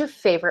fire. What's your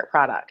favorite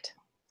product?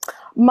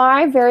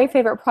 My very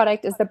favorite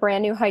product is the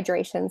brand new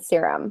hydration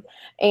serum.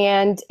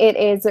 And it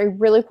is a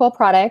really cool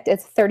product.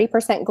 It's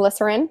 30%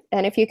 glycerin.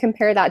 And if you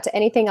compare that to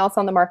anything else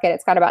on the market,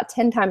 it's got about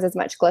 10 times as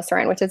much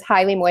glycerin, which is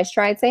highly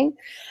moisturizing.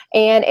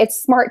 And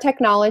it's smart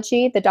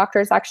technology. The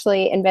doctors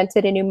actually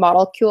invented a new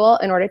molecule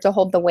in order to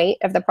hold the weight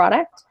of the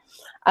product.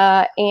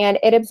 And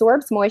it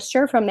absorbs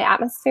moisture from the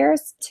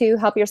atmospheres to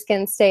help your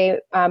skin stay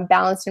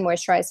balanced and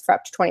moisturized for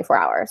up to 24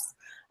 hours.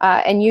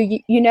 And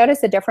you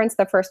notice a difference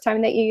the first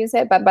time that you use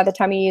it, but by the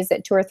time you use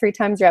it 2 or 3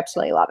 times, you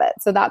absolutely love it.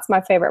 So that's my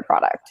favorite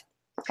product,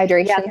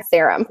 hydration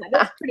serum.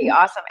 That's pretty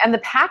awesome. And the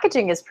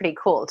packaging is pretty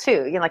cool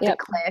too. You know, like the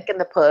click and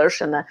the push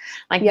and the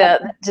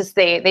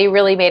they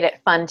really made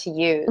it fun to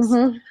use.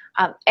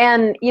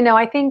 And you know,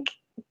 I think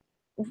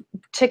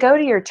to go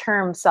to your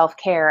term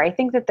self-care, I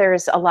think that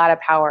there's a lot of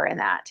power in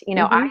that. You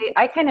know,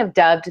 I kind of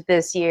dubbed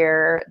this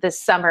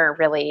summer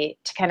really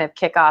to kind of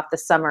kick off the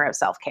summer of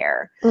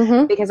self-care,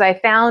 because I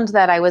found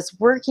that I was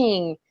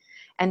working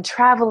and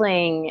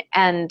traveling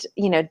and,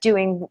 you know,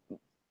 doing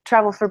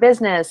travel for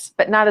business,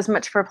 but not as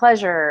much for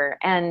pleasure.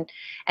 And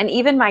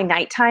even my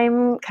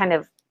nighttime kind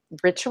of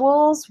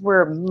rituals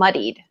were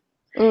muddied.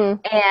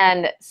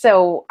 And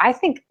so I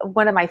think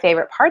one of my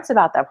favorite parts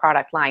about the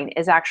product line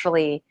is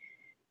actually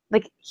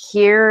like,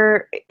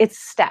 here it's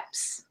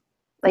steps.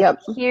 Like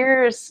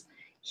here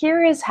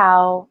is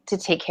how to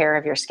take care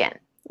of your skin.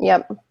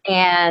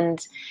 And,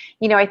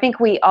 you know, I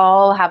think we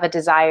all have a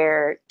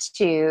desire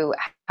to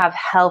have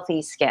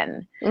healthy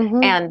skin.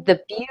 And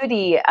the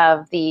beauty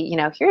of the, you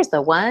know, here's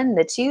the 1,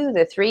 the 2,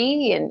 the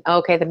 3, and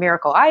okay, the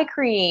Miracle Eye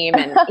Cream,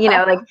 and, you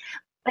know, like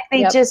Like they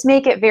Yep. just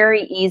make it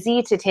very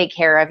easy to take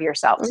care of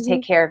yourself, to Hmm.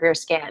 take care of your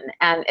skin.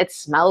 And it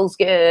smells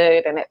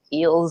good and it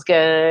feels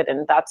good.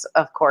 And that's,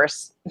 of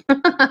course,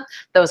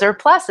 those are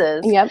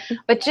pluses. Yep.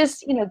 But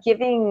just,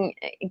 giving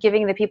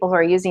the people who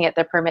are using it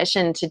the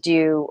permission to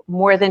do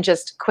more than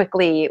just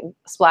quickly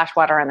splash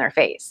water on their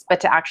face,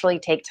 but to actually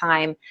take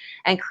time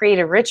and create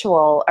a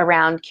ritual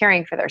around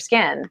caring for their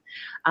skin.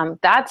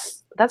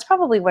 That's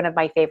probably one of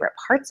my favorite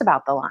parts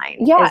about the line,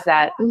 Yeah. is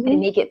that they Hmm.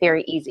 make it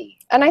very easy.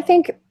 And I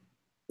think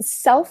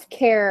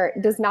self-care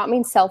does not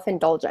mean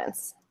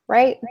self-indulgence,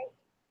 right?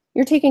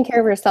 You're taking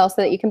care of yourself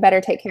so that you can better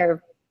take care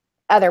of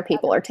other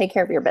people or take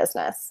care of your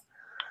business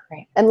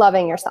Right. and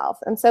loving yourself.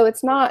 And so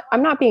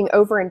I'm not being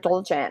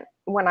overindulgent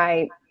when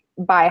I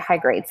buy high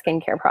grade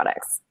skincare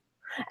products.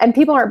 And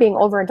people aren't being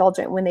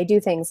overindulgent when they do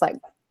things like,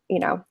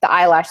 the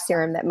eyelash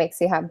serum that makes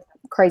you have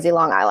crazy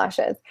long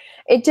eyelashes.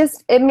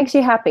 It makes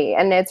you happy.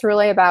 And it's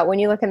really about, when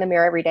you look in the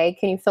mirror every day,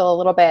 can you feel a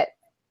little bit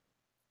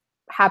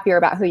happier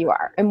about who you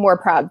are and more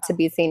proud to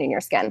be seen in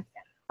your skin?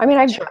 I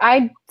mean, Sure.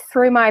 I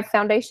threw my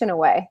foundation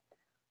away.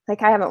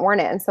 Like, I haven't worn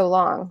it in so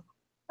long.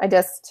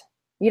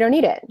 You don't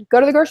need it.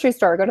 Go to the grocery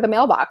store, go to the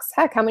mailbox.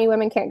 Heck, how many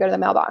women can't go to the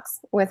mailbox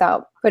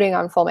without putting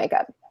on full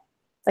makeup?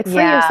 Like, free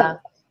Yeah.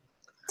 yourself.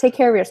 Take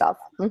care of yourself.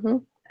 Mm-hmm.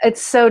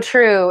 It's so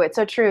true. It's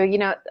so true.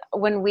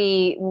 When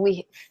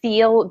we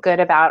feel good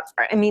about,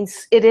 I mean,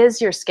 it is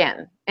your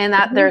skin, and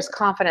that Mm-hmm. there's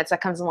confidence that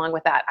comes along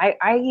with that.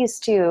 I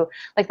used to,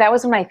 like, that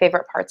was one of my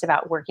favorite parts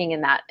about working in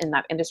that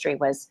industry,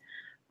 was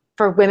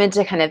for women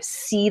to kind of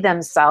see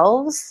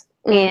themselves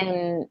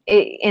in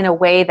a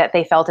way that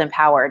they felt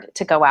empowered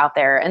to go out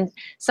there. And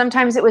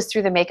sometimes it was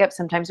through the makeup,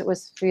 sometimes it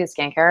was through the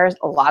skincare,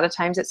 a lot of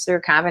times it's through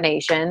a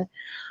combination.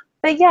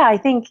 But yeah, I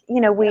think,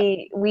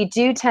 we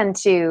do tend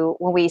to,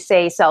 when we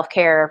say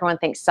self-care, everyone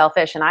thinks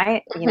selfish. And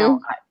Mm-hmm.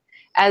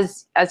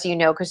 as you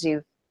know, because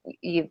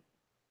you've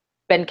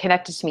been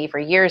connected to me for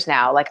years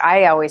now, like,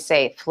 I always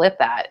say, flip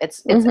that.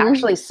 It's Mm-hmm.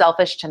 actually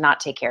selfish to not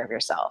take care of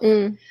yourself,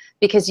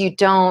 because you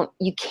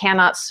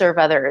cannot serve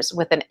others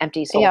with an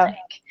empty soul Yeah.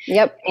 tank.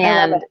 Yep.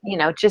 And I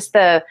love it. just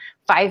the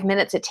 5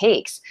 minutes it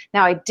takes.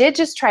 Now, I did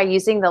just try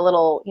using the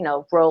little,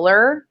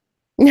 roller.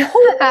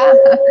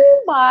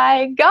 Oh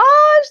my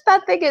gosh,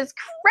 that thing is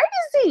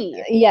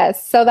crazy.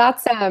 Yes. So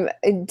that's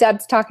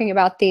Deb's talking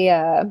about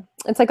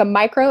it's like a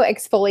micro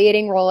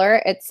exfoliating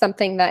roller. It's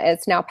something that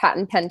is now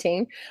patent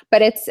pending,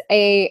 but it's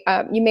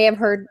you may have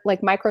heard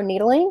like micro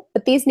needling,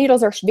 but these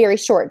needles are very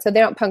short, so they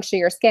don't puncture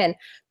your skin.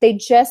 They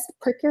just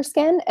prick your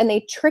skin and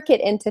they trick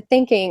it into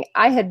thinking,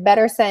 I had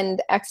better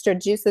send extra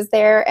juices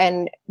there,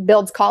 and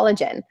builds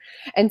collagen.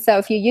 And so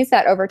if you use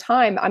that over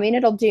time, I mean,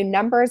 it'll do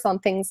numbers on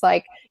things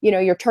like,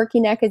 your turkey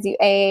neck as you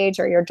age,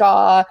 or your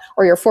jaw,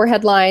 or your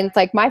forehead lines.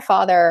 Like my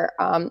father,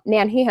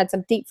 man, he had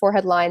some deep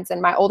forehead lines,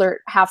 and my older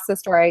half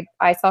sister,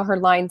 I saw her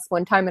lines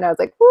one time and I was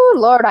like, oh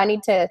Lord, I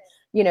need to,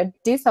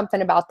 do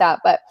something about that.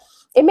 But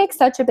it makes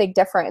such a big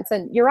difference.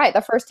 And you're right,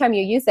 the first time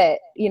you use it,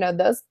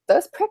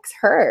 those pricks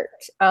hurt.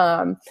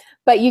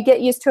 But you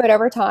get used to it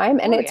over time,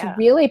 and it's Yeah.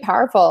 really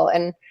powerful.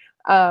 And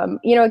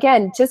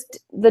again, just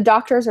the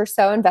doctors are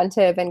so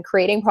inventive in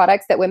creating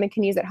products that women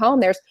can use at home.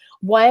 There's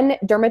one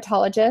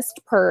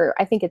dermatologist per,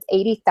 I think it's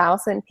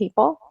 80,000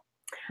 people.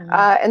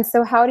 And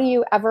so how do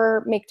you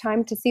ever make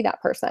time to see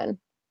that person?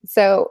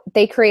 So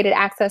they created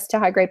access to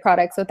high grade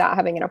products without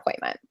having an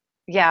appointment.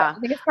 Yeah. So I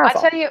think it's I'll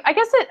powerful. tell you, I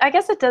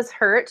guess it does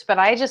hurt, but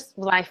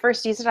when I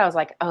first used it, I was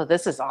like, oh,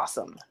 this is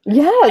awesome.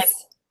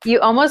 Yes, You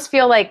almost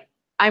feel like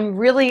I'm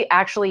really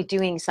actually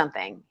doing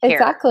something here.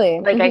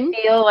 exactly. Like, I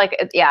feel like,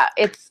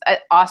 it's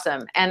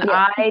awesome. And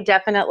Yeah. I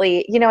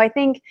definitely, I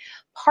think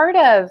part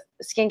of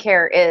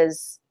skincare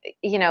is,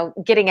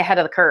 getting ahead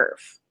of the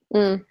curve.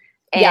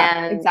 Yeah,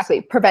 And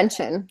exactly.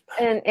 Prevention.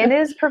 and it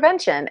is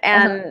prevention,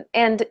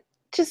 and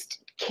just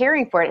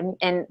caring for it,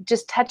 and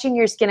just touching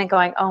your skin and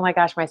going, oh my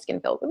gosh, my skin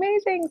feels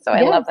amazing. So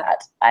I love Yes.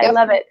 that. I Yep.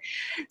 love it.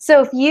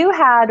 So if you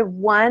had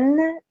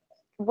one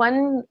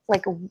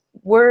like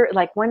word,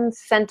 like one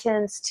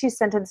sentence, two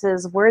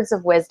sentences, words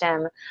of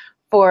wisdom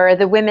for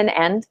the women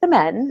and the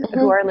men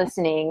who are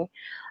listening,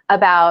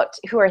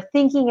 who are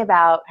thinking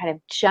about kind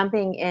of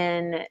jumping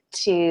in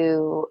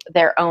to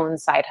their own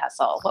side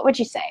hustle, what would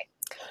you say?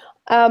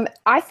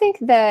 I think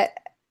that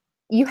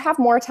you have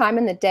more time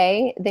in the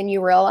day than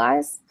you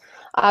realize,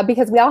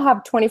 because we all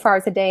have 24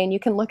 hours a day, and you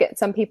can look at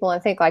some people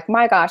and think like,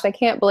 my gosh, I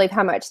can't believe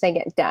how much they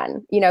get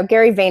done.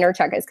 Gary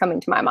Vaynerchuk is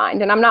coming to my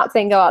mind, and I'm not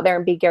saying go out there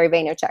and be Gary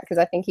Vaynerchuk, because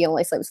I think he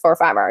only sleeps 4 or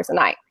 5 hours a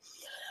night.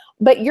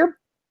 But you're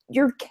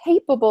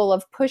capable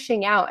of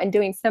pushing out and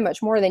doing so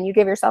much more than you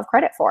give yourself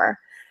credit for.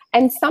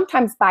 And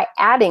sometimes by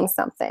adding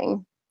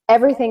something,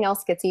 everything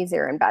else gets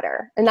easier and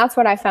better. And that's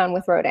what I found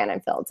with Rodan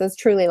and Fields. Is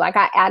truly like,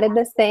 I added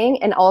this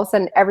thing and all of a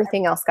sudden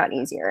everything else got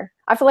easier.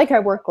 I feel like I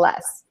work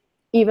less,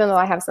 even though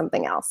I have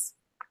something else.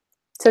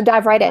 So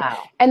dive right in.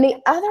 Wow. And the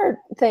other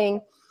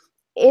thing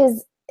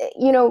is,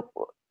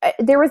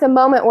 there was a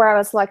moment where I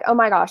was like, oh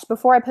my gosh,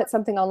 before I put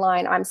something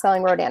online, I'm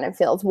selling Rodan and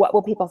Fields. What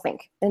will people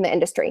think in the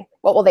industry?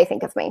 What will they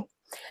think of me?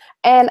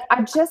 And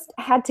I just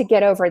had to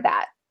get over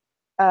that.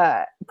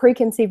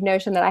 preconceived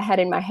notion that I had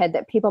in my head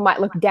that people might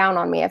look down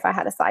on me if I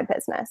had a side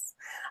business.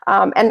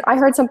 And I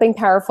heard something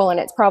powerful, and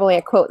it's probably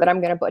a quote that I'm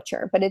going to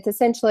butcher, but it's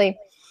essentially,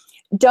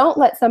 don't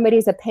let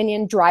somebody's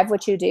opinion drive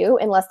what you do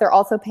unless they're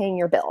also paying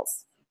your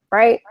bills,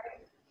 right?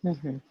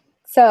 Mm-hmm.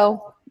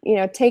 So, you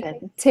know,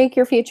 take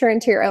your future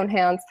into your own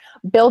hands,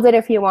 build it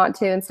if you want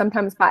to, and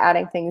sometimes by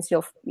adding things,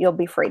 you'll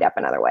be freed up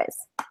in other ways.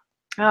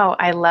 Oh,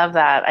 I love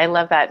that. I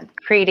love that,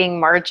 creating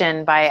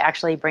margin by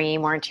actually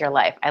bringing more into your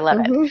life. I love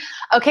it.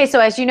 Okay,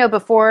 so as you know,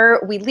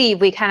 before we leave,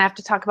 we kind of have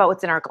to talk about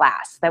what's in our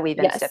glass that we've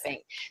been sipping.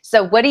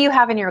 So what do you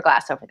have in your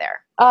glass over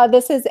there?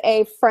 This is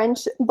a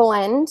French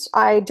blend.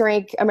 I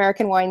drank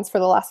American wines for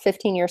the last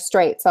 15 years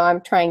straight, so I'm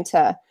trying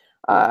to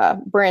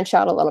branch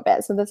out a little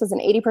bit. So this is an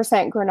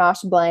 80%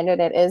 Grenache blend,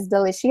 and it is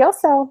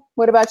delicioso.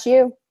 What about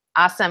you?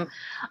 Awesome.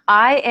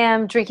 I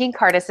am drinking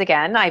Cardis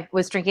again. I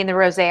was drinking the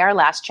Rosé our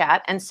last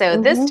chat. And so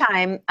this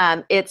time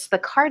it's the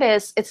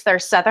Cardis, it's their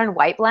Southern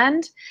White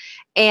blend.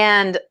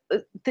 And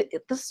this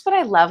is what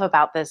I love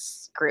about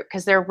this group,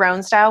 because they're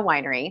Rhone style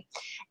winery.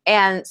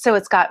 And so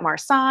it's got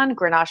Marsanne,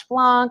 Grenache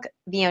Blanc,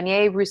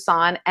 Viognier,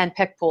 Roussanne, and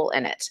Picpoul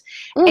in it.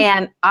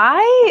 And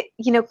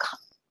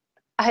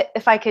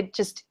if I could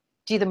just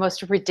do the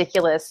most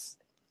ridiculous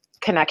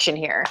connection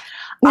here.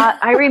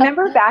 I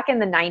remember back in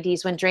the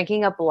 90s when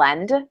drinking a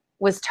blend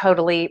was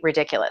totally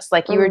ridiculous.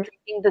 Like you were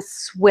drinking the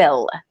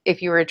swill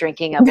if you were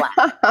drinking a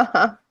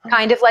blend,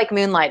 kind of like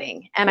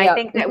moonlighting. And I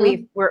think that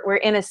we're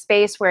in a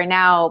space where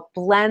now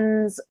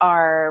blends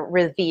are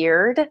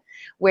revered,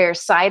 where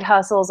side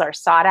hustles are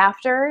sought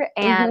after.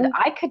 And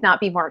I could not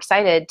be more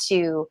excited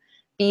to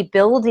be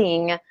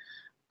building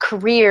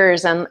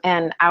careers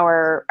and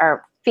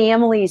our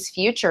families'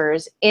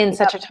 futures in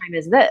such a time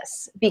as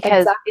this,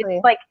 because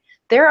it's like,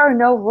 there are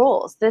no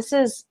rules. This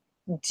is,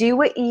 do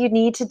what you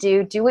need to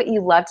do what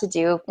you love to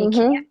do. If you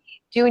can't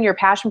be doing your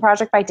passion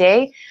project by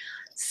day,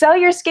 sell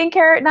your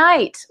skincare at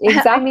night.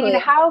 Exactly. I mean,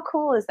 how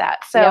cool is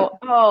that? So,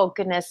 oh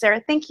goodness,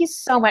 Sarah, thank you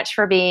so much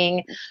for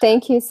being.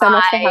 Thank you so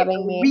much for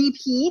having me.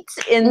 Repeat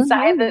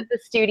inside the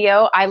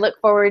studio. I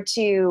look forward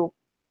to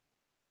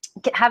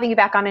having you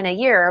back on in a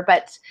year,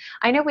 but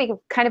I know we've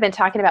kind of been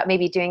talking about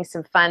maybe doing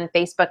some fun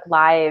Facebook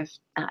Live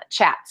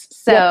chats.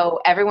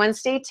 So everyone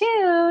stay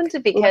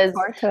tuned, because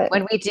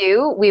when we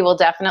do, we will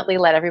definitely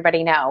let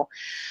everybody know.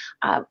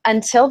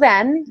 Until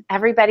then,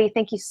 everybody,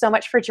 thank you so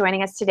much for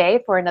joining us today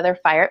for another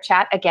Fire Up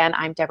Chat. Again,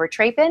 I'm Deborah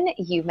Trapin.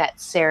 You met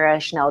Sarah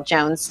Schnell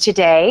Jones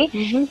today,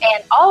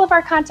 and all of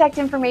our contact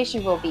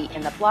information will be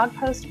in the blog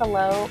post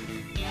below.